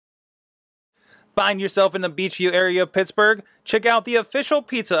Find yourself in the Beachview area of Pittsburgh? Check out the official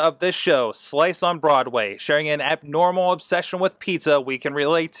pizza of this show, Slice on Broadway, sharing an abnormal obsession with pizza we can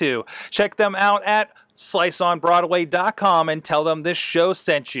relate to. Check them out at sliceonbroadway.com and tell them this show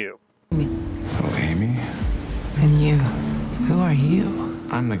sent you. Oh, Amy? And you, who are you?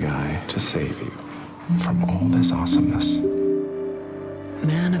 I'm the guy to save you from all this awesomeness.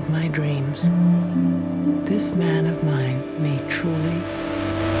 Man of my dreams. This man of mine may truly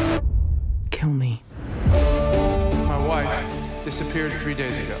kill me. My wife disappeared 3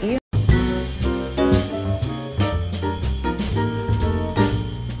 days ago.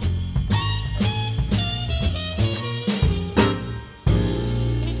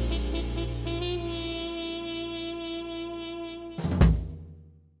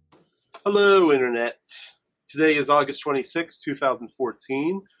 Hello, Internet. Today is August 26,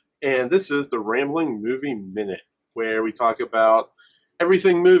 2014, and this is the Rambling Movie Minute, where we talk about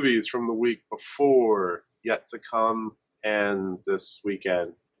everything movies from the week before, yet to come, and this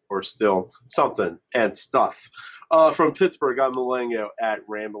weekend, or still something and stuff. From Pittsburgh, I'm Mulango at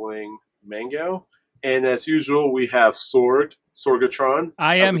Rambling Mango, and as usual, we have Sorg, Sorgatron.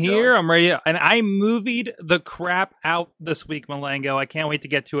 I am here. I'm ready. And I movied the crap out this week, Mulango. I can't wait to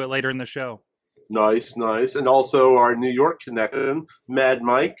get to it later in the show. Nice, nice. And also our New York connection, Mad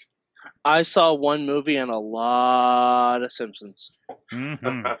Mike. I saw one movie and a lot of Simpsons.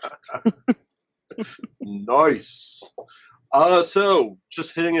 Mm-hmm. Nice. So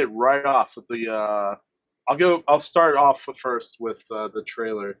just hitting it right off with the. I'll start off first with the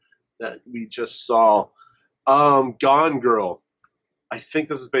trailer that we just saw. Gone Girl. I think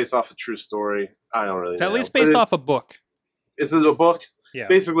this is based off a true story. I don't really know. It's at least based off a book. Is it a book? Yeah.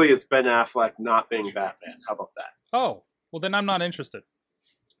 Basically, it's Ben Affleck not being Batman. How about that? Oh, well, then I'm not interested.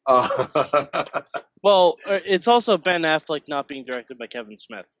 Well, it's also Ben Affleck not being directed by Kevin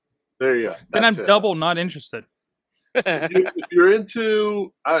Smith. There you go. Then I'm double not interested. If you're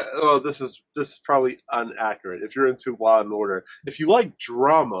into, this is probably inaccurate. If you're into Law and Order, if you like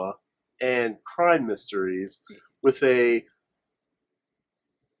drama and crime mysteries with a,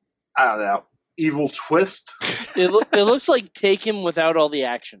 I don't know, evil twist. It looks like Taken without all the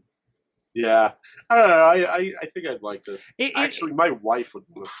action. Yeah, I don't know. I think I'd like this. Actually, my wife would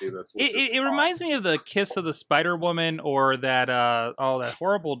want to see this. It reminds me of the Kiss of the Spider Woman, or that that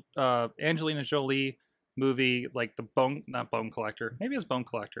horrible Angelina Jolie movie, like not Bone Collector. Maybe it's Bone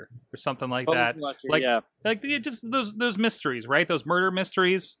Collector or something like that. Like, yeah, like just those mysteries, right? Those murder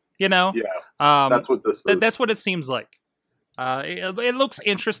mysteries. You know. Yeah. That's what this is. That's what it seems like. It looks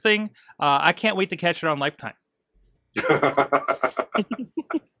interesting. I can't wait to catch it on Lifetime.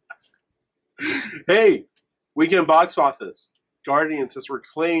 Hey, weekend box office. Guardians has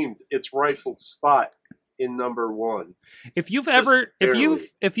reclaimed its rightful spot in #1. If you've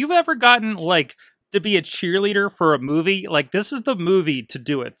ever gotten like to be a cheerleader for a movie, like this is the movie to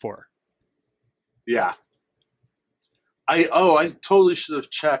do it for. Yeah. I totally should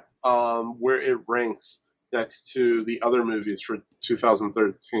have checked where it ranks next to the other movies for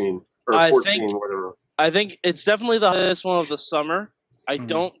 2013 or 14, whatever. I think it's definitely the highest one of the summer. I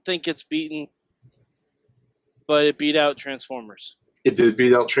don't think it's beaten, but it beat out Transformers. It did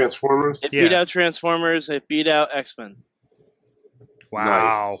beat out Transformers? It beat out Transformers. It beat out X-Men.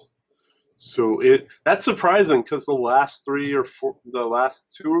 Wow. Nice. So that's surprising because the last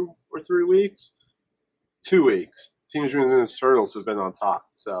 2 or 3 weeks, 2 weeks, Teenage Mutant Ninja Turtles have been on top.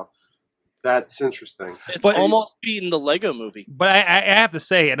 So that's interesting. It's almost beaten the Lego Movie. But I have to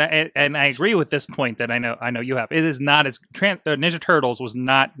say, and I agree with this point that I know you have. It is not as Ninja Turtles was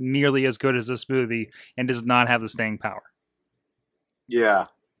not nearly as good as this movie, and does not have the staying power. Yeah,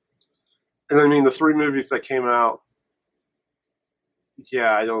 and I mean the 3 movies that came out.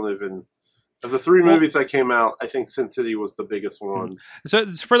 Yeah, I don't even. Of the 3 movies that came out, I think Sin City was the biggest one. So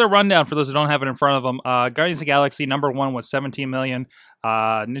it's for the rundown for those who don't have it in front of them. Guardians of the Galaxy #1 was 17 million.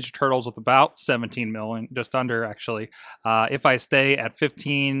 Ninja Turtles with about 17 million, just under actually. If I Stay at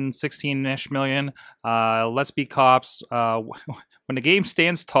 15, 16-ish million. Let's Be Cops. When the Game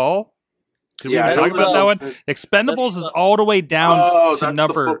Stands Tall. Did we talk about that one? Expendables is all the way down to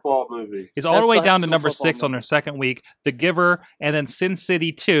number. The football movie. It's all the way down to number 6 on their second week. The Giver, and then Sin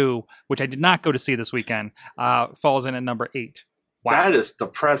City 2, which I did not go to see this weekend, falls in at number 8. Wow, that is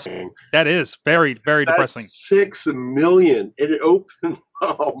depressing. That is very, very depressing. 6 million. It opened.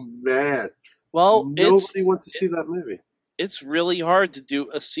 Oh man. Well, nobody went to see that movie. It's really hard to do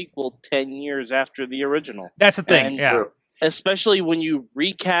a sequel 10 years after the original. That's the thing. Yeah. Especially when you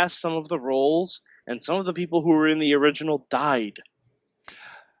recast some of the roles and some of the people who were in the original died.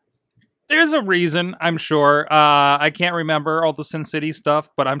 There's a reason, I'm sure. I can't remember all the Sin City stuff,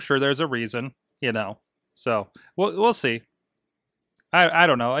 but I'm sure there's a reason. you know. So we'll see. I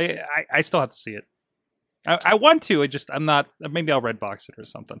don't know. I still have to see it. I want to. I'm not. Maybe I'll red box it or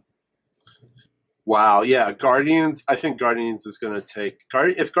something. Wow, yeah, Guardians. I think Guardians is going to take.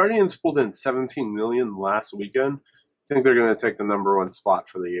 If Guardians pulled in 17 million last weekend, I think they're going to take the #1 spot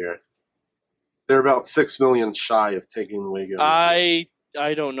for the year. They're about 6 million shy of taking the weekend. I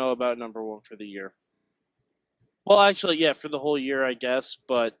don't know about #1 for the year. Well, actually, yeah, for the whole year, I guess,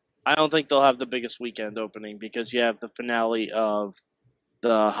 but I don't think they'll have the biggest weekend opening because you have the finale of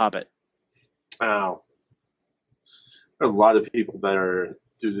The Hobbit. Ow. There are a lot of people that are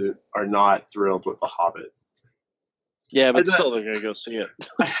not thrilled with The Hobbit. Yeah, but still they're going to go see it.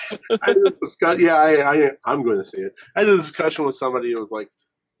 I'm going to see it. I had a discussion with somebody who was like,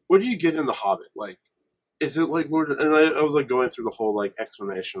 what do you get in The Hobbit? Like, is it like Lord? And I was like going through the whole like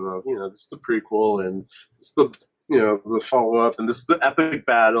explanation of, this is the prequel and this is the, the follow up and this is the epic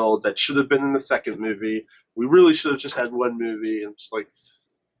battle that should have been in the second movie. We really should have just had one movie. And just like,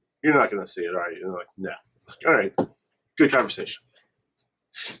 you're not going to see it, are you? And I'm like, no. All right. Good conversation.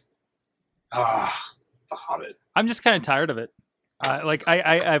 The Hobbit. I'm just kind of tired of it.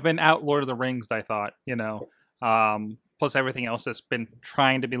 I've been out Lord of the Rings. I thought, plus everything else that's been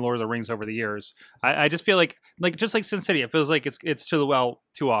trying to be Lord of the Rings over the years. I just feel like just like Sin City, it feels like it's too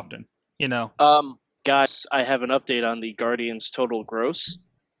often. Guys, I have an update on the Guardians total gross.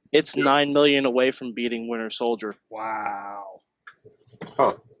 It's 9 million away from beating Winter Soldier. Wow.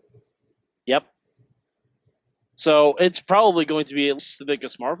 Huh. Yep. So it's probably going to be at least the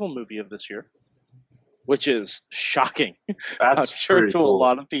biggest Marvel movie of this year, which is shocking. That's I'm sure to cool. a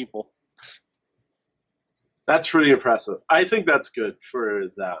lot of people. That's pretty impressive. I think that's good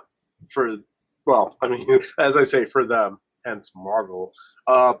for them. As I say, for them, hence Marvel.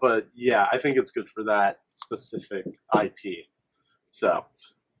 But yeah, I think it's good for that specific IP. So,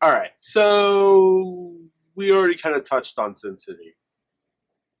 all right. So we already kind of touched on Sin City.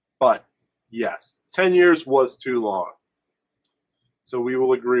 But yes, 10 years was too long. So we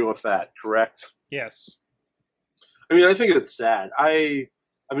will agree with that, correct? Yes. I think it's sad.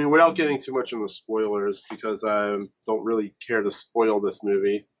 Without getting too much into spoilers, because I don't really care to spoil this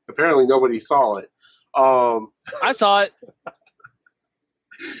movie. Apparently, nobody saw it. I saw it.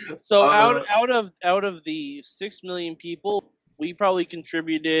 So out of the 6 million people, we probably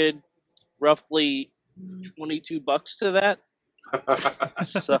contributed roughly $22 to that.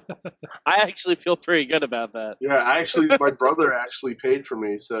 So I actually feel pretty good about that. Yeah, my brother actually paid for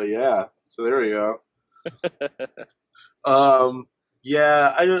me. So yeah, so there we go.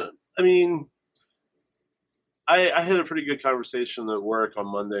 Yeah, I had a pretty good conversation at work on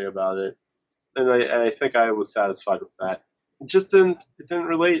Monday about it, and I think I was satisfied with that. It didn't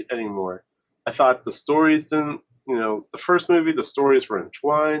relate anymore. I thought the stories didn't, the first movie, the stories were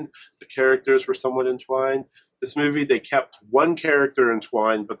entwined, the characters were somewhat entwined. This movie, they kept one character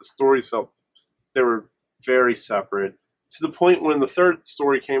entwined, but the stories felt they were very separate, to the point when the third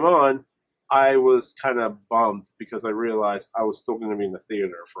story came on, I was kind of bummed because I realized I was still going to be in the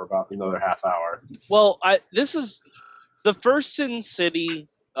theater for about another half hour. Well, this is the first Sin City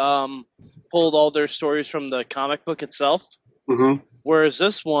pulled all their stories from the comic book itself, whereas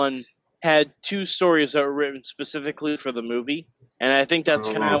this one had two stories that were written specifically for the movie, and I think that's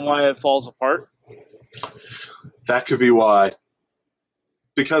kind of why it falls apart. That could be why.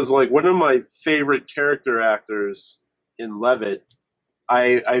 Because one of my favorite character actors in Levitt,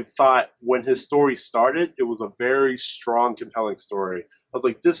 I thought when his story started, it was a very strong, compelling story. I was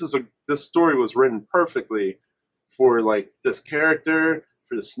like, this story was written perfectly for this character,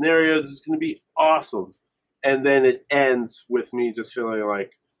 for the scenario. This is going to be awesome. And then it ends with me just feeling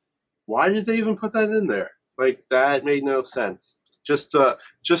like, why did they even put that in there? That made no sense. Just to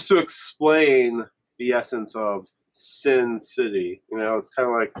explain the essence of Sin City. It's kind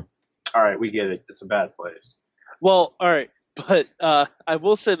of like, all right, we get it. It's a bad place. Well, all right. But I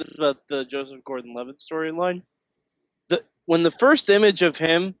will say this about the Joseph Gordon-Levitt storyline. When the first image of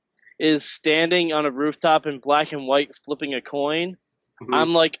him is standing on a rooftop in black and white flipping a coin,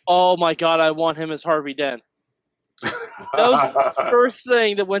 I'm like, oh my god, I want him as Harvey Dent. That was the first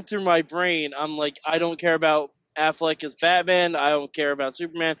thing that went through my brain. I'm like, I don't care about Affleck as Batman. I don't care about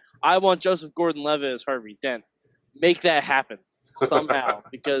Superman. I want Joseph Gordon-Levitt as Harvey Dent. Make that happen somehow,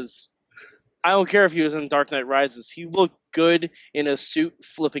 because I don't care if he was in Dark Knight Rises. He looked good in a suit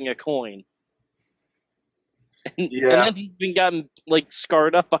flipping a coin. And then he's been gotten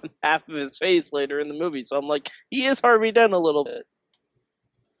scarred up on half of his face later in the movie. So I'm like, he is Harvey Dent a little bit.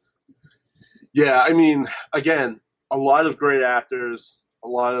 Yeah, again, a lot of great actors, a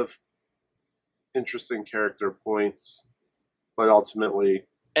lot of interesting character points, but ultimately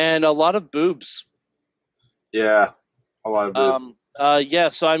and a lot of boobs. Yeah, a lot of boobs. Yeah.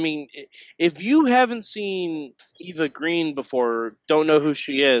 So I mean, if you haven't seen Eva Green before, don't know who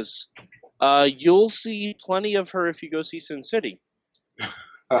she is, you'll see plenty of her if you go see Sin City.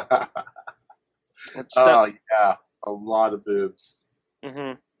 Oh yeah, a lot of boobs.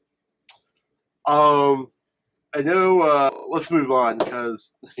 Mm-hmm. I know. Let's move on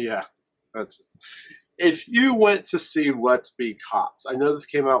because yeah, that's. Just, if you went to see Let's Be Cops, I know this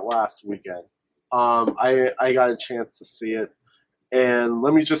came out last weekend. I got a chance to see it, and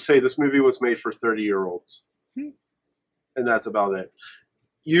let me just say this movie was made for 30-year-olds, and that's about it.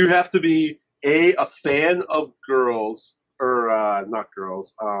 You have to be a fan of girls or not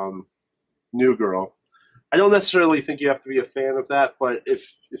girls, New Girl. I don't necessarily think you have to be a fan of that, but if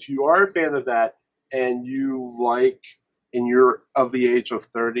you are a fan of that and you like and you're of the age of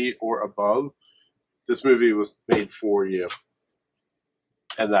 30 or above, this movie was made for you.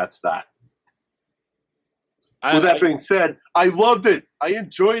 And that's that. With that being said, I loved it. I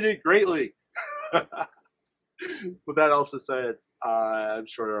enjoyed it greatly. With that also said, I'm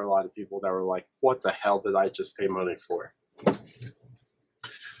sure there are a lot of people that were like, what the hell did I just pay money for?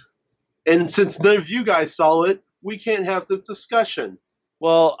 And since none of you guys saw it, we can't have this discussion.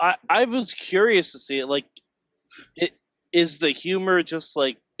 Well, I was curious to see it. Like, is the humor just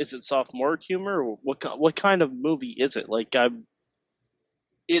like, is it sophomore humor? Or what kind of movie is it? Like,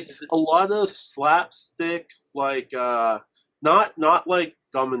 it's a lot of slapstick, like not like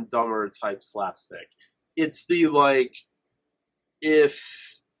Dumb and Dumber type slapstick. It's the like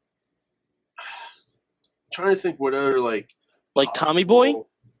if I'm trying to think what other like Tommy Boy.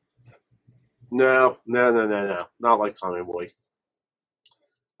 No, not like Tommy Boy.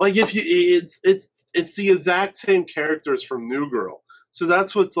 Like if you, it's the exact same characters from New Girl. So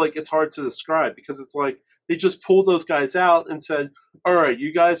that's what's like. It's hard to describe because it's like they just pulled those guys out and said, "All right,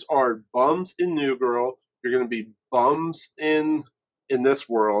 you guys are bums in New Girl. You're going to be bums in this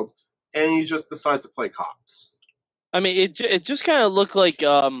world, and you just decide to play cops." I mean, it just kind of looked like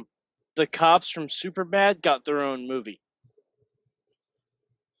the cops from Superbad got their own movie.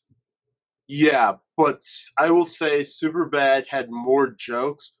 Yeah, but I will say Superbad had more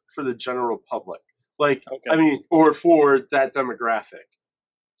jokes for the general public. Like, okay. I mean, or for that demographic.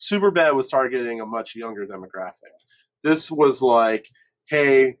 Superbad was targeting a much younger demographic. This was like,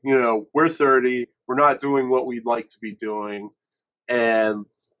 hey, you know, we're 30, we're not doing what we'd like to be doing, and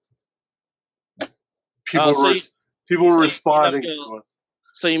people were responding to us.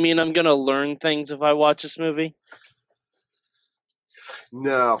 So you mean I'm gonna learn things if I watch this movie?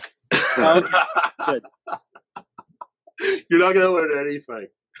 No. Okay. Good. You're not gonna learn anything.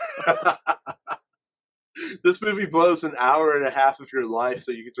 This movie blows an hour and a half of your life,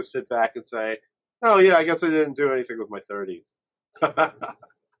 so you can just sit back and say, "Oh yeah, I guess I didn't do anything with my 30s."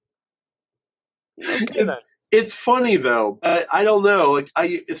 Okay, then. It's funny though. I don't know. Like,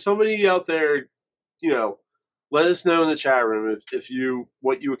 if somebody out there, you know, let us know in the chat room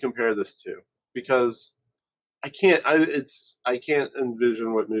what you would compare this to, because I can't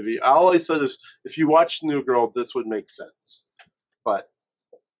envision what movie. All I said is if you watch New Girl, this would make sense. But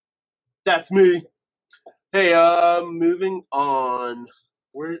that's me. Hey, moving on.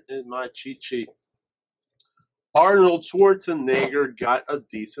 Where is my cheat sheet? Arnold Schwarzenegger got a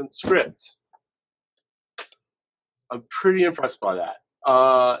decent script. I'm pretty impressed by that.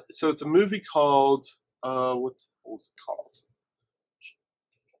 So it's a movie called what was it called?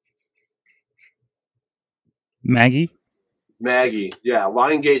 Maggie. Yeah.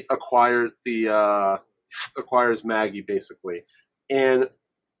 Lionsgate acquires Maggie basically, and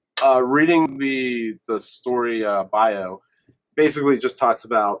reading the story bio basically just talks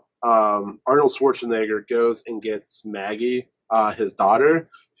about Arnold Schwarzenegger goes and gets Maggie, his daughter,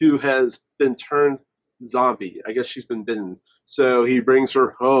 who has been turned zombie. I guess she's been bitten. So he brings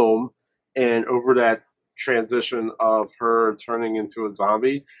her home, and over that transition of her turning into a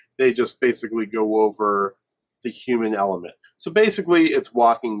zombie, they just basically go over the human element. So basically, it's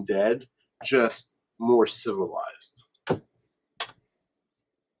Walking Dead, just more civilized.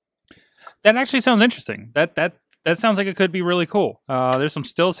 That actually sounds interesting. That sounds like it could be really cool. There's some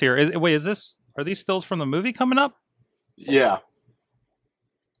stills here. Are these stills from the movie coming up? Yeah.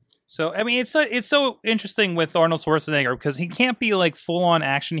 So I mean, it's so interesting with Arnold Schwarzenegger because he can't be like full on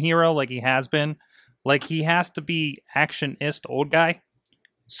action hero like he has been. Like he has to be actionist old guy.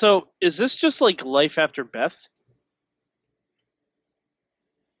 So is this just like Life After Beth?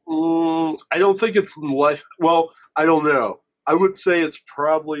 I don't think it's life. Well, I don't know. I would say it's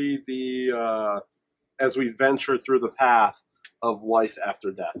probably the as we venture through the path of life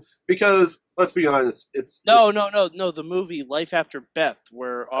after death. Because let's be honest, No. The movie Life After Beth,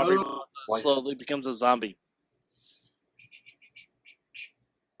 where Aubrey Life- slowly becomes a zombie.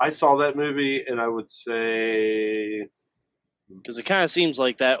 I saw that movie, and I would say Because it kind of seems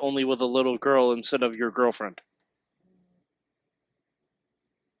like that, only with a little girl instead of your girlfriend.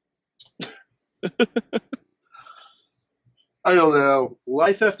 I don't know.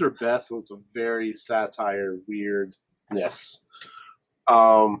 Life After Beth was a very satire weirdness.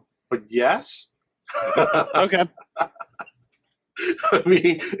 But yes. Okay. I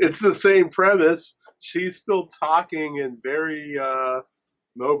mean, it's the same premise. She's still talking and very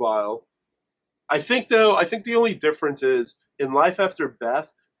mobile. I think the only difference is in Life After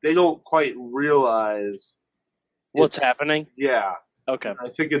Beth, they don't quite realize What's happening? Yeah. Okay. I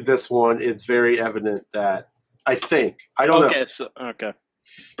think in this one, it's very evident that. I don't know. Okay.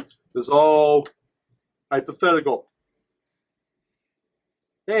 It's all hypothetical.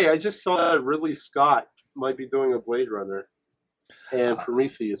 Hey, I just saw that Ridley Scott might be doing a Blade Runner and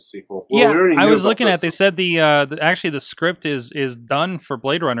Prometheus sequel. Well, Yeah, we already I knew was about looking at. this. They said actually the script is done for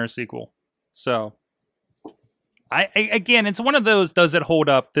Blade Runner sequel. So, again, it's one of those. Does it hold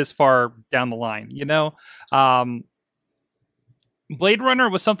up this far down the line? You know, Blade Runner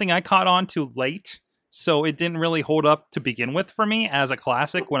was something I caught on to late, so it didn't really hold up to begin with for me as a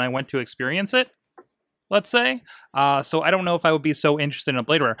classic when I went to experience it. Let's say. So I don't know if I would be so interested in a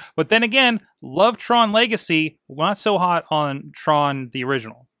Blade Runner. But then again, love Tron Legacy. Not so hot on Tron the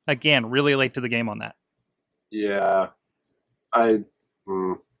original. Again, really late to the game on that. Yeah,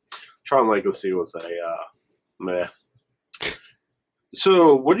 Tron Legacy was a meh.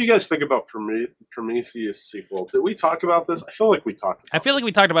 So, what do you guys think about Prometheus sequel? Did we talk about this? I feel like we talked. I feel like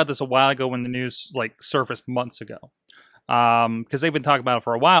we talked about this a while ago when the news surfaced months ago. Because they've been talking about it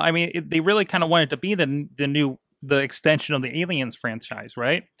for a while. I mean, they really kind of wanted to be the extension of the Aliens franchise,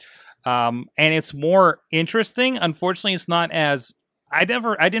 right? And it's more interesting. Unfortunately, it's not as I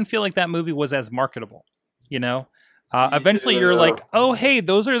didn't feel like that movie was as marketable. You know, eventually you're like, oh, hey,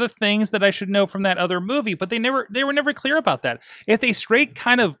 those are the things that I should know from that other movie. But they were never clear about that. If they straight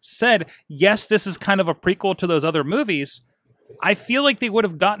kind of said, yes, this is kind of a prequel to those other movies, I feel like they would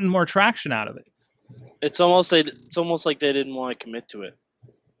have gotten more traction out of it. It's almost like they didn't want to commit to it.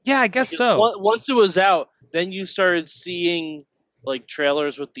 Yeah, I guess so. Once it was out, then you started seeing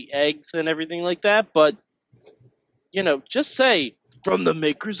trailers with the eggs and everything like that. But just say from the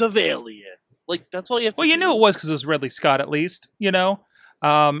makers of Alien. That's all you have to Well, you knew it was because it was Ridley Scott, at least,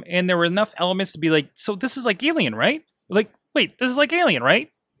 and there were enough elements to be like, so this is like Alien, right? Wait, this is like Alien,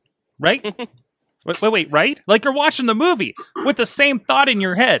 right? Right? wait, right? Like you're watching the movie with the same thought in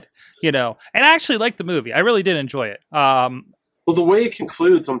your head, And I actually liked the movie. I really did enjoy it. Well, the way it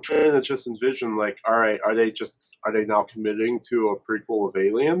concludes, I'm trying to just envision, all right, are they now committing to a prequel of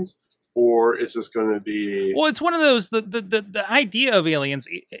Aliens? Or is this going to be... Well, it's one of those, the idea of Aliens,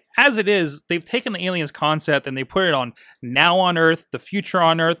 as it is, they've taken the Aliens concept and they put it on now on Earth, the future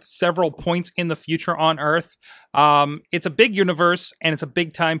on Earth, several points in the future on Earth. It's a big universe and it's a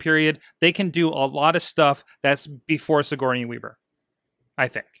big time period. They can do a lot of stuff that's before Sigourney Weaver, I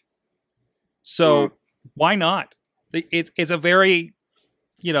think. So why not? It's a very,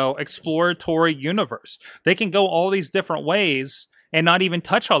 exploratory universe. They can go all these different ways and not even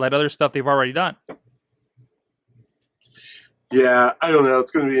touch all that other stuff they've already done. Yeah, I don't know.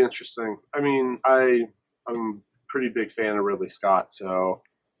 It's going to be interesting. I mean, I'm a pretty big fan of Ridley Scott, so...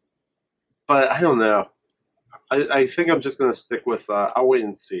 But I don't know. I think I'm just going to stick with... I'll wait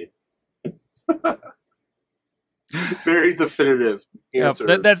and see. Very definitive answer.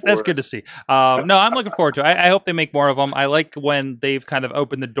 Yeah, that's good to see. No, I'm looking forward to it. I hope they make more of them. I like when they've kind of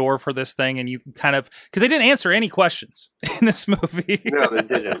opened the door for this thing and you kind of... Because they didn't answer any questions in this movie. No, they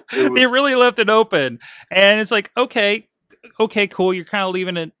didn't. They really left it open. And it's like, okay, cool. You're kind of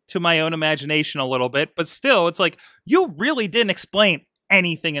leaving it to my own imagination a little bit. But still, it's like, you really didn't explain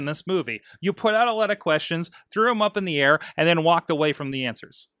anything in this movie. You put out a lot of questions, threw them up in the air, and then walked away from the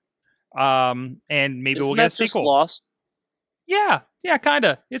answers. And maybe we'll get a sequel. Lost? Yeah, kind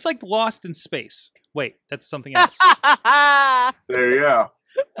of. It's like Lost in space. Wait, that's something else. There you go.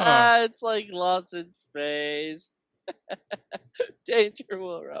 It's like Lost in Space. Danger,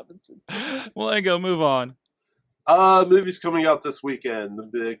 Will Robinson. Mulango, move on. Movies coming out this weekend. The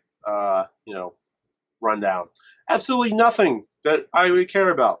big, rundown. Absolutely nothing that I would care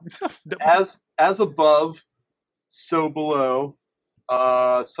about. As above, so below.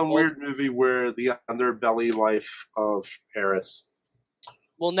 Some weird movie where the underbelly life of Paris.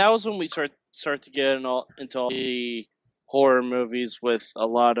 Well, now is when we start to get into all the horror movies with a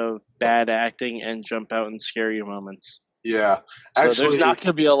lot of bad acting and jump out and scare you moments. Yeah. So Actually, there's not going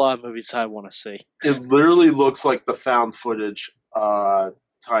to be a lot of movies I want to see. it literally looks like the found footage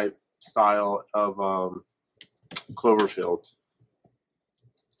type style of Cloverfield.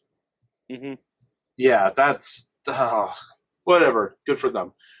 Hmm. Yeah, that's whatever. Good for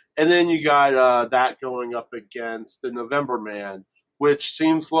them. And then you got that going up against the November Man, which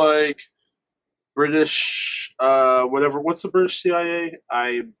seems like British, whatever. What's the British CIA?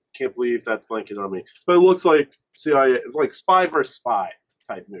 I can't believe that's blanking on me. But it looks like CIA, like spy versus spy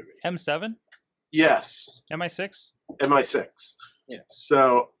type movie. M7, Yes, MI6. MI6. Yeah.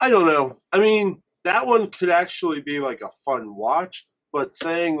 So I don't know. I mean, that one could actually be like a fun watch, but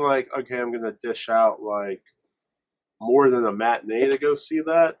saying like, okay, I'm gonna dish out like more than a matinee to go see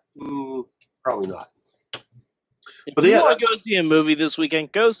that, probably not. If But you yeah, want to go see a movie this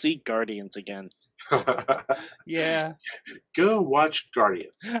weekend, go see Guardians again. Yeah, go watch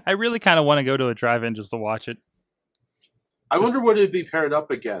Guardians. I really kind of want to go to a drive-in just to watch it. I wonder what it'd be paired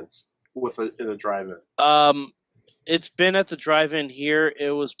up against in a drive-in. It's been at the drive-in here.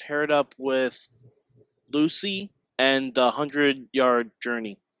 It was paired up with Lucy and the 100-yard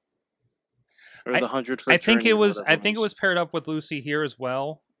journey, or the 100-foot. I think journey, it or was. whatever I think it was paired up with Lucy here as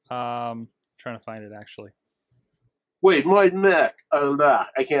well. Trying to find it actually. Wait, Mad Mac.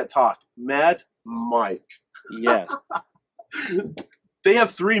 I can't talk. Mad Mike. Yes. They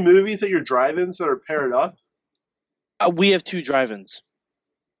have 3 movies at your drive-ins that are paired up? We have 2 drive-ins.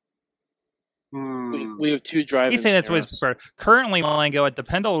 Hmm. We have 2 drive-ins. He's saying that's near what it's us. paired. Currently, Mulango at the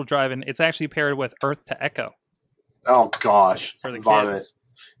Pendle Drive-In, it's actually paired with Earth to Echo Oh, gosh. for the Vomit. kids.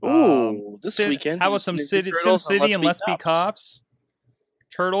 Ooh, this weekend. How about some Ninja Sin Turtles City and Let's Be Cops. Cops?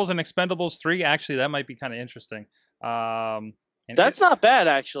 Turtles and Expendables 3. Actually, that might be kind of interesting. And That's not bad,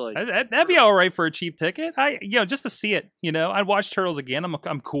 actually. that'd be all right for a cheap ticket. Just to see it. I'd watch Turtles again.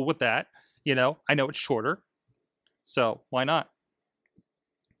 I'm cool with that. I know it's shorter, so why not?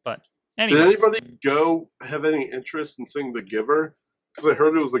 But Did anyway, anybody go have any interest in seeing The Giver? Because I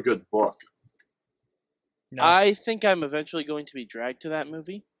heard it was a good book. no. I think I'm eventually going to be dragged to that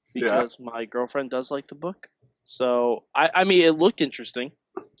movie because my girlfriend does like the book. So, I mean, it looked interesting,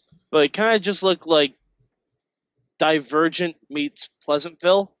 but it kind of just looked like Divergent meets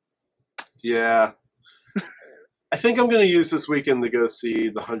Pleasantville. Yeah. I think I'm going to use this weekend to go see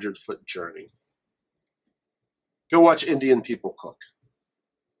The 100-Foot Journey. Go watch Indian people cook.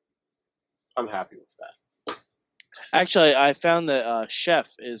 I'm happy with that. Actually, I found that Chef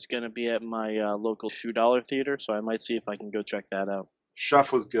is going to be at my local $2 theater, so I might see if I can go check that out.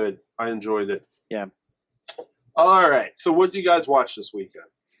 Chef was good. I enjoyed it. Yeah. All right. So what did you guys watch this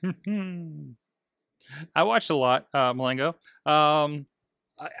weekend? I watched a lot, Mulango.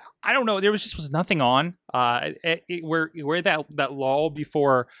 I don't know. There was nothing on. Where that lull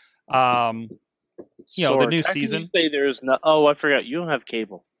before, the new Sorg, how season. Can you say there's no? Oh, I forgot. You don't have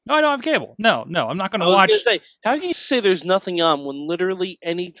cable. No, I don't have cable. No, I'm not going to I was watch. gonna say, how can you say there's nothing on when literally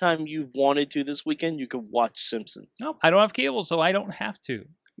anytime you wanted to this weekend you could watch Simpsons? No, I don't have cable, so I don't have to.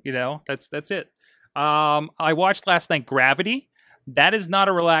 That's it. I watched last night Gravity. That is not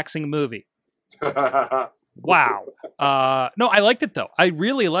a relaxing movie. Wow. No, I liked it though. I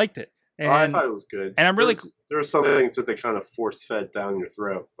really liked it. And, I thought it was good. And I'm really. There were some things that they kind of force-fed down your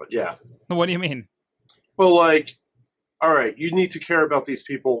throat, but yeah. What do you mean? Well, like, all right, you need to care about these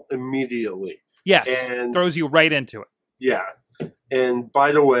people immediately. Yes, And throws you right into it. yeah. And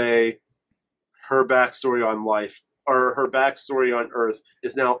by the way, her backstory on life, or her backstory on Earth,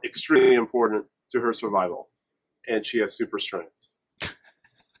 is now extremely important to her survival. And she has super strength.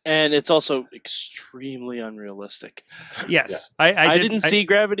 And it's also extremely unrealistic. Yes, I I didn't see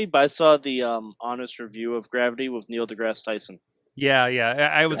Gravity, but I saw the honest review of Gravity with Neil deGrasse Tyson. Yeah.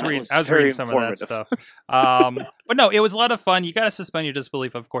 I was That reading. was I was very reading some of that informative. stuff. But no, it was a lot of fun. You got to suspend your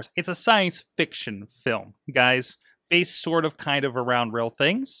disbelief, of course. It's a science fiction film, guys, based sort of kind of around real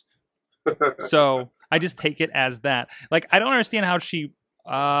things. So I just take it as that. Like, I don't understand how she.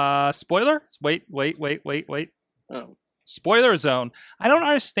 Spoiler. Wait. Oh. Spoiler zone. I don't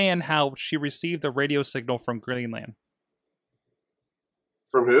understand how she received a radio signal from Greenland.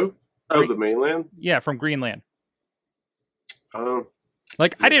 From who? Oh, the mainland? Yeah, from Greenland. Yeah.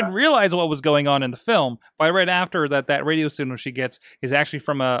 I didn't realize what was going on in the film, but right after that radio signal she gets is actually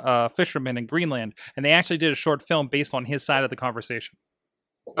from a fisherman in Greenland, and they actually did a short film based on his side of the conversation.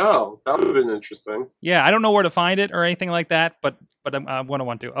 Oh, that would have been interesting. Yeah, I don't know where to find it or anything like that, but I'm going to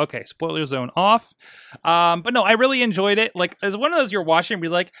want to. Okay, spoiler zone off. But no, I really enjoyed it. Like, as one of those you're watching and be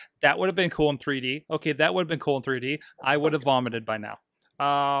like, that would have been cool in 3D. Okay, that would have been cool in 3D. I would have vomited by now.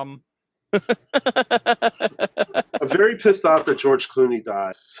 I'm very pissed off that George Clooney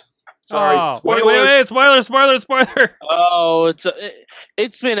dies. Sorry. Oh, Spoiler. wait! Spoiler! Oh,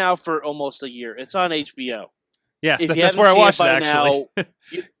 it's been out for almost a year. It's on HBO. Yes, If you that's haven't where I seen watched it by actually. now,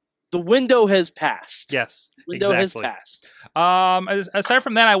 the window has passed. Yes, Window exactly. has passed. Aside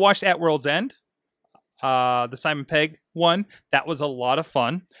from that, I watched At World's End. The Simon Pegg one. That was a lot of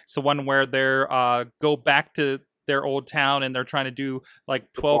fun. It's the one where they're go back to their old town and they're trying to do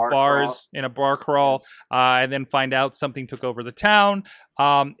like 12 bars in a bar crawl, and then find out something took over the town.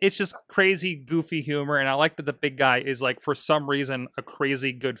 It's just crazy, goofy humor, and I like that the big guy is like, for some reason, a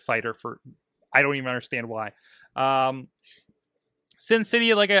crazy good fighter. I don't even understand why. Sin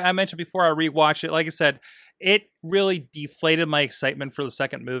City, like I mentioned before, I rewatched it. Like I said, it really deflated my excitement for the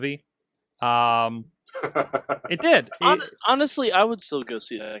second movie. It did. Honestly, I would still go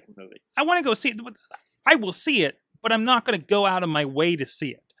see that second movie. I want to go see it. I will see it, but I'm not going to go out of my way to see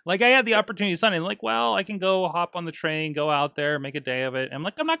it. Like, I had the opportunity Sunday, and like, well, I can go hop on the train, go out there, make a day of it. And I'm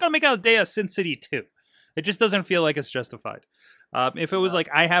like, I'm not going to make out a day of Sin City 2. It just doesn't feel like it's justified. If it was like,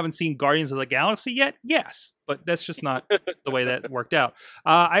 I haven't seen Guardians of the Galaxy yet, yes, but that's just not the way that worked out.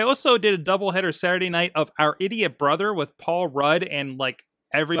 I also did a doubleheader Saturday night of Our Idiot Brother with Paul Rudd and like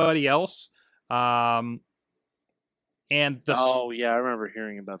everybody else. And oh yeah, I remember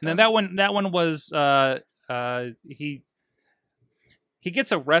hearing about that. And then that one was he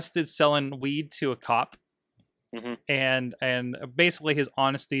gets arrested selling weed to a cop. Mm-hmm. And basically his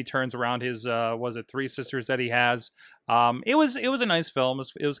honesty turns around his was it 3 sisters that he has. It was a nice film.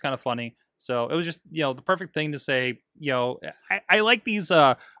 It was kind of funny. So it was just, the perfect thing to say, I like these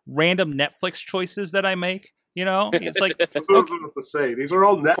random Netflix choices that I make. It's like, that's what I was about to say. These are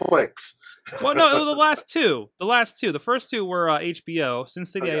all Netflix. Well, no, the last two. The first two were HBO. Sin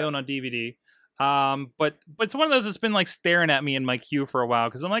City I own on DVD. But it's one of those that's been like staring at me in my queue for a while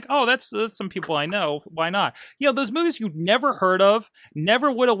because I'm like, oh, that's some people I know. Why not? Those movies you'd never heard of, never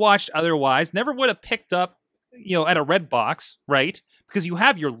would have watched otherwise, never would have picked up, at a Redbox, right? Because you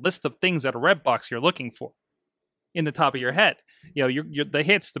have your list of things at a Redbox you're looking for in the top of your head. You're the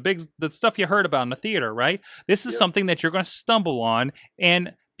hits, the stuff you heard about in the theater, right? This is something that you're going to stumble on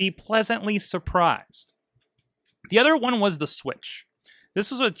and be pleasantly surprised. The other one was The Switch. This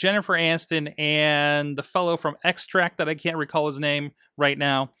was with Jennifer Aniston and the fellow from Extract that I can't recall his name right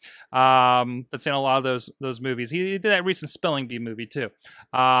now. That's in a lot of those movies. He did that recent Spelling Bee movie too.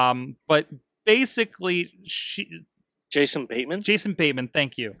 But basically, Jason Bateman. Jason Bateman,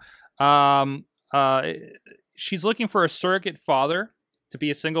 thank you. She's looking for a surrogate father to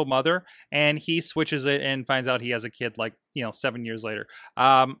be a single mother, and he switches it and finds out he has a kid 7 years later.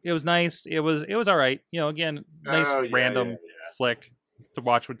 It was nice. It was all right. Again, nice random flick to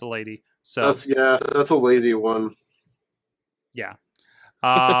watch with the lady. So that's a lady one. Yeah.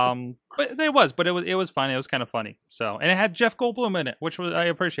 But it was fun. It was kind of funny. So, and it had Jeff Goldblum in it, which I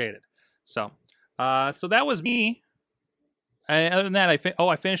appreciated. So that was me. Other than that,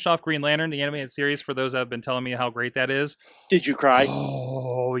 I finished off Green Lantern, the animated series, for those that have been telling me how great that is. Did you cry?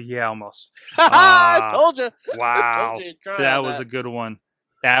 Oh, yeah, almost. I told you. Wow. I told you that was a good one.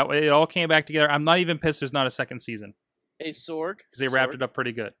 It all came back together. I'm not even pissed there's not a second season. Hey, Sorg. Because they wrapped it up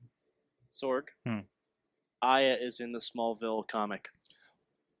pretty good. Sorg. Aya is in the Smallville comic.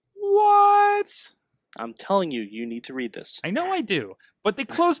 What? I'm telling you, you need to read this. I know I do, but they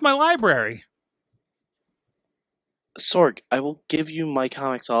closed my library. Sorg, I will give you my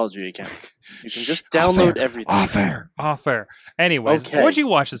Comixology account. You can just download everything. Off air. Anyways, what'd you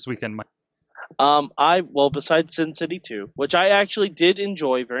watch this weekend, Mike? Besides Sin City 2, which I actually did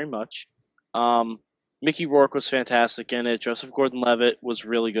enjoy very much. Mickey Rourke was fantastic in it. Joseph Gordon-Levitt was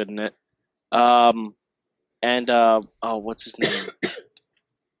really good in it. What's his name?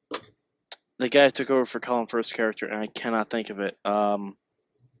 The guy who took over for Colin Firth's character, and I cannot think of it.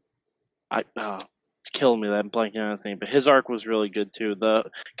 It's killing me that I'm blanking on his name, but his arc was really good too.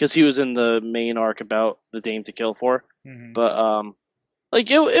 Because he was in the main arc about the Dame to Kill For. Mm-hmm. But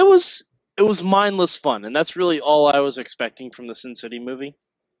it was mindless fun, and that's really all I was expecting from the Sin City movie.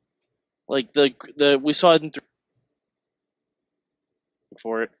 Like we saw it in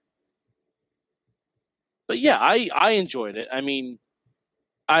for it. But yeah, I enjoyed it. I mean,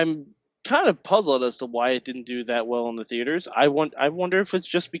 I'm kind of puzzled as to why it didn't do that well in the theaters. I wonder if it's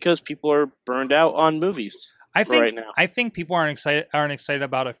just because people are burned out on movies right now. I think people aren't excited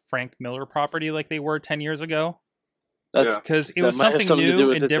about a Frank Miller property like they were 10 years ago. Because it was something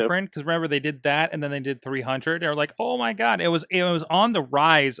new and different. Because remember, they did that, and then they did 300. They were like, "Oh my god!" It was on the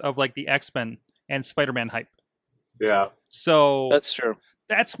rise of like the X-Men and Spider-Man hype. Yeah. So that's true.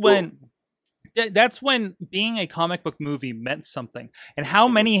 That's when being a comic book movie meant something. And how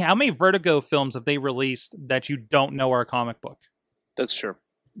many Vertigo films have they released that you don't know are a comic book? That's true.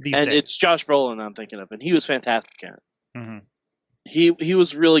 these and days. it's Josh Brolin I'm thinking of, and he was fantastic in it. Mm-hmm. He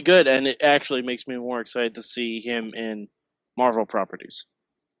was really good, and it actually makes me more excited to see him in Marvel properties,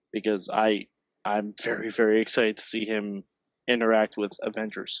 because I'm very, very excited to see him interact with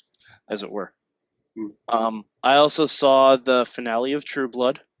Avengers, as it were. I also saw the finale of True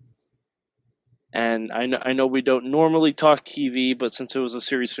Blood, and I know we don't normally talk TV, but since it was a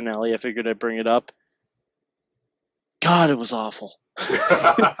series finale, I figured I'd bring it up. God, it was awful.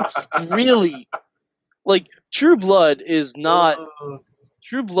 Really, like True Blood is not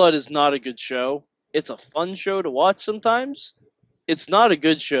a good show. It's a fun show to watch sometimes. It's not a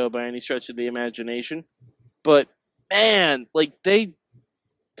good show by any stretch of the imagination, but man,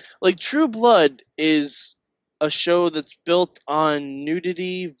 True Blood is a show that's built on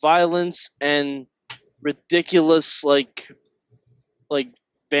nudity, violence, and ridiculous like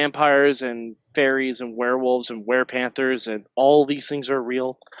vampires and fairies and werewolves and werepanthers, and all these things are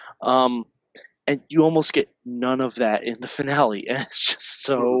real. And you almost get none of that in the finale, and it's just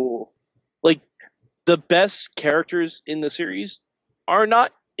so the best characters in the series are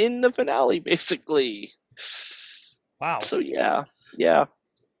not in the finale, basically. Wow. So yeah,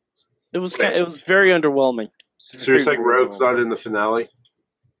 it was very underwhelming. So you're saying Rogue's not in the finale?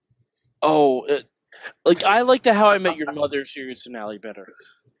 Oh, I like the How I Met Your Mother series finale better.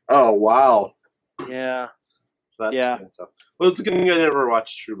 Oh wow. Yeah. That's stuff. Well, it's a good thing I never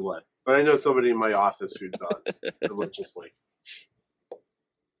watched True Blood, but I know somebody in my office who does religiously.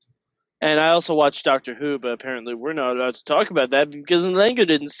 And I also watched Doctor Who, but apparently we're not allowed to talk about that because Mulango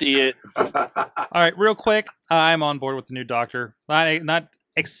didn't see it. All right, real quick, I'm on board with the new Doctor. Not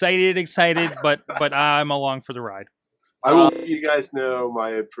excited, but I'm along for the ride. I will let you guys know my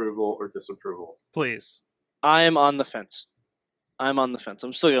approval or disapproval. Please. I am on the fence. I'm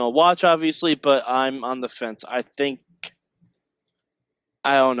still going to watch, obviously, but I'm on the fence. I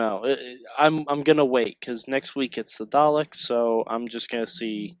don't know. I'm going to wait, because next week it's the Daleks, so I'm just going to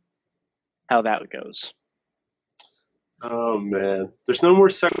see how that goes. Oh, man. There's no more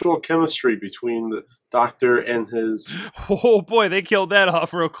sexual chemistry between the Doctor and his... Oh, boy, they killed that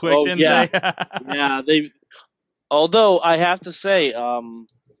off real quick, didn't they? Yeah, they... Although, I have to say,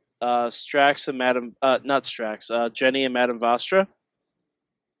 Strax and Jenny and Madame Vastra,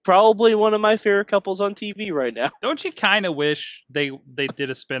 probably one of my favorite couples on TV right now. Don't you kind of wish they did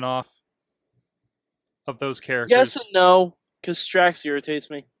a spin-off of those characters? Yes and no, because Strax irritates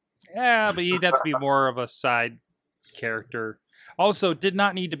me. Yeah, but you'd have to be more of a side character. Also, did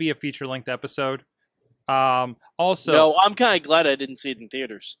not need to be a feature-length episode. No, I'm kind of glad I didn't see it in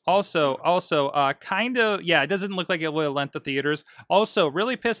theaters. Also, it doesn't look like it would have lent the theaters. Also,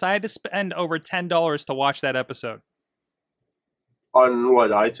 really pissed I had to spend over $10 to watch that episode. On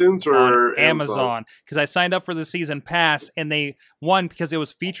what, iTunes or on Amazon? Because I signed up for the season pass, and because it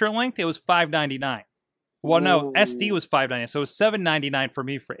was feature length, it was $5.99. Well, no, SD was $5.99, so it was $7.99 for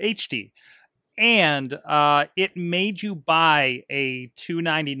me for HD. And it made you buy a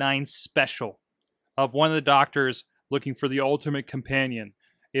 $2.99 special of one of the doctors looking for the ultimate companion.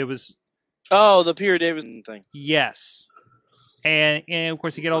 It was... Oh, the Peter Davison thing. Yes. And of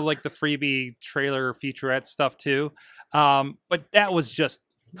course, you get all the freebie trailer featurette stuff, too. But that was just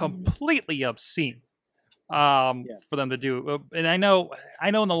completely obscene for them to do. And I know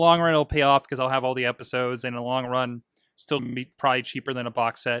in the long run it'll pay off because I'll have all the episodes, and in the long run, still be probably cheaper than a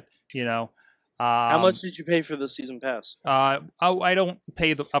box set, How much did you pay for the season pass? I don't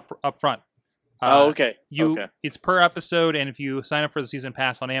pay the up front. Okay. It's per episode, and if you sign up for the season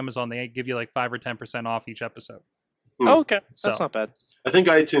pass on Amazon, they give you 5 or 10% off each episode. Oh, okay. That's not bad. I think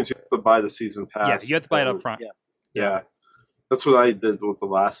iTunes, you have to buy the season pass. Yeah, you have to buy it up front. Yeah. That's what I did with the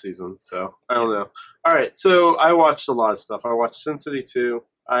last season, so I don't know. All right, so I watched a lot of stuff. I watched Sin City 2.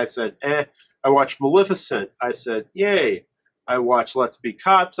 I said, eh. I watched Maleficent. I said, yay. I watched Let's Be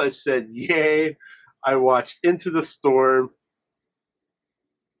Cops. I said, yay. I watched Into the Storm.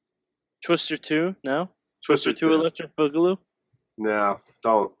 Twister 2? No? Twister 2 Electric Boogaloo? No,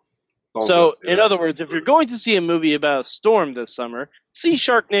 don't. So, in other words, if you're going to see a movie about a storm this summer, see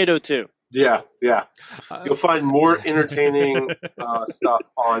Sharknado 2. Yeah. You'll find more entertaining stuff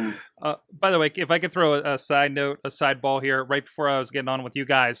on... By the way, if I could throw a side note, a sideball here, right before I was getting on with you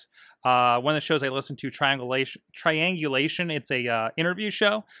guys, one of the shows I listened to, Triangulation, it's a interview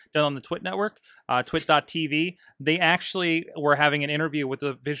show done on the Twit Network, twit.tv. They actually were having an interview with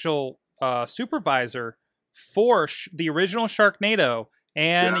the visual supervisor for the original Sharknado,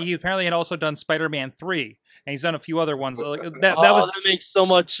 and he apparently had also done Spider-Man 3, and he's done a few other ones. That makes so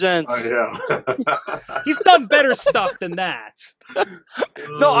much sense. He's done better stuff than that.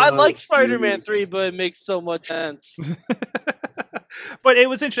 No, I like Spider-Man 3, but it makes so much sense. But it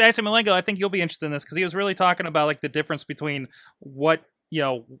was interesting. Actually, Mulango, I think you'll be interested in this because he was really talking about like the difference between what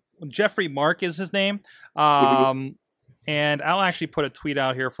Jeffrey Mark is his name. And I'll actually put a tweet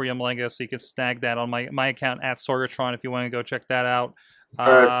out here for you, Mulango, so you can snag that on my account at Sorgatron if you want to go check that out.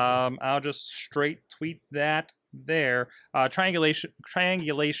 I'll just straight tweet that there. Triangulation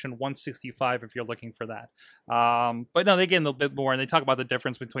 165 if you're looking for that. But no, they get a little bit more, and they talk about the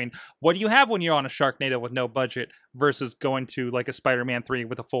difference between what do you have when you're on a Sharknado with no budget versus going to like a Spider-Man 3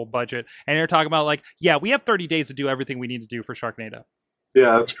 with a full budget. And they're talking about like, yeah, we have 30 days to do everything we need to do for Sharknado.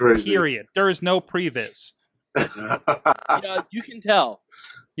 Yeah, that's crazy. Period. There is no previs. Yeah, you can tell.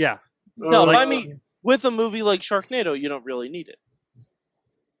 Yeah. No, I mean, with a movie like Sharknado, you don't really need it.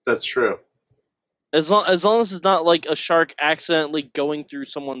 That's true. As long as it's not like a shark accidentally going through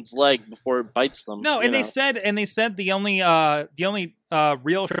someone's leg before it bites them. No, and they said the only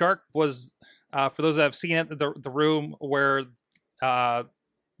real shark was for those that have seen it, the room where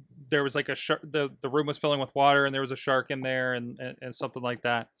there was like a shark. The room was filling with water, and there was a shark in there, and something like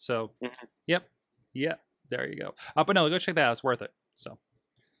that. So, yep, there you go. But no, go check that out. It's worth it. So,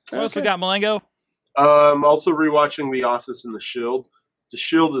 what else we got, Mulango? Also rewatching The Office and The Shield. The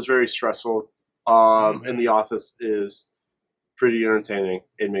Shield is very stressful. And The Office is pretty entertaining.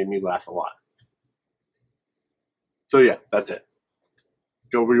 It made me laugh a lot. So yeah, that's it.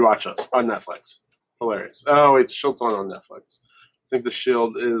 Go rewatch us on Netflix. Hilarious. Oh wait, The Shield's on Netflix. I think The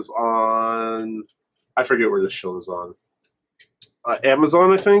Shield is on. I forget where The Shield is on.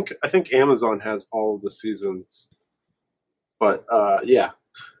 Amazon, I think. I think Amazon has all of the seasons. But yeah.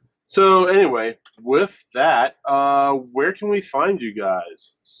 So anyway, with that, where can we find you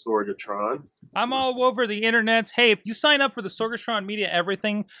guys, Sorgatron? I'm all over the internet. Hey, if you sign up for the Sorgatron Media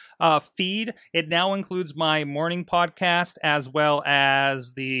Everything feed, it now includes my morning podcast as well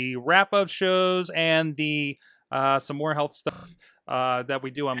as the wrap-up shows and the some more health stuff that we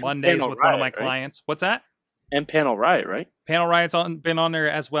do on Mondays with one of my clients. What's that? And Panel Riot, right? Panel Riot's been on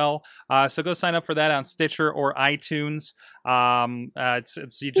there as well. So go sign up for that on Stitcher or iTunes.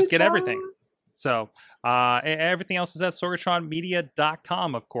 You just get everything. So everything else is at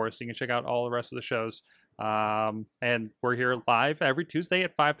sorgatronmedia.com, of course. You can check out all the rest of the shows. And we're here live every Tuesday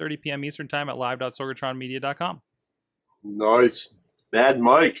at 5:30 p.m. Eastern Time at live.sorgatronmedia.com. Nice. Mad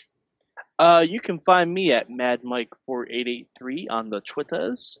Mike. You can find me at MadMike4883 on the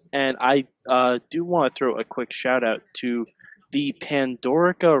Twitters, and I do want to throw a quick shout out to the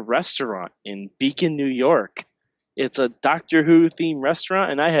Pandorica restaurant in Beacon, New York. It's a Doctor Who themed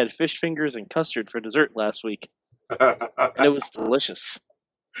restaurant, and I had fish fingers and custard for dessert last week, and it was delicious.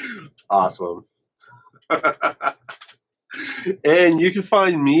 Awesome. And you can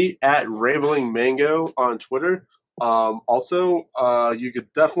find me at Rambling Mango on Twitter. Also, you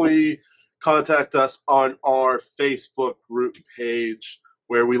could definitely contact us on our Facebook group page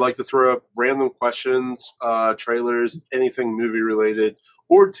where we like to throw up random questions, trailers, anything movie related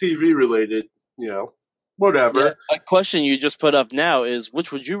or TV related, whatever. Yeah, a question you just put up now is,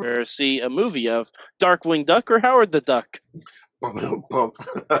 which would you rather see a movie of, Darkwing Duck or Howard the Duck? It's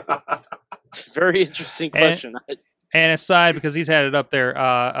a very interesting question. And aside, because he's had it up there,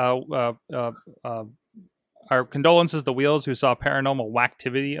 our condolences to Wheels, who saw Paranormal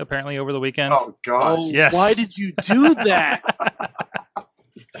Whacktivity apparently over the weekend. Oh, God. Oh, yes. Why did you do that?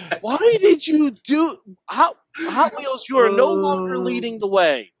 Why did you do... Hot Wheels, you are no longer leading the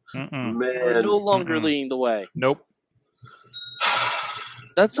way. Mm-mm. Man. You are no longer leading the way. Nope.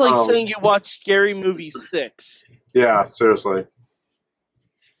 That's like saying you watched Scary Movie 6. Yeah, seriously.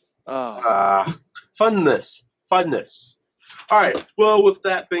 Oh. Funness. All right. Well, with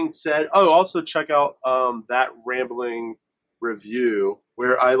that being said, also check out that Rambling review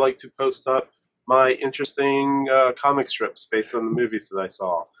where I like to post up my interesting comic strips based on the movies that I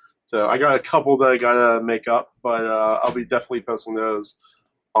saw. So I got a couple that I gotta make up, but I'll be definitely posting those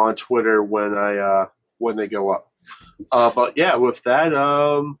on Twitter when they go up. But yeah, with that,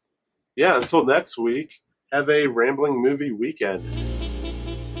 until next week, have a Rambling movie weekend.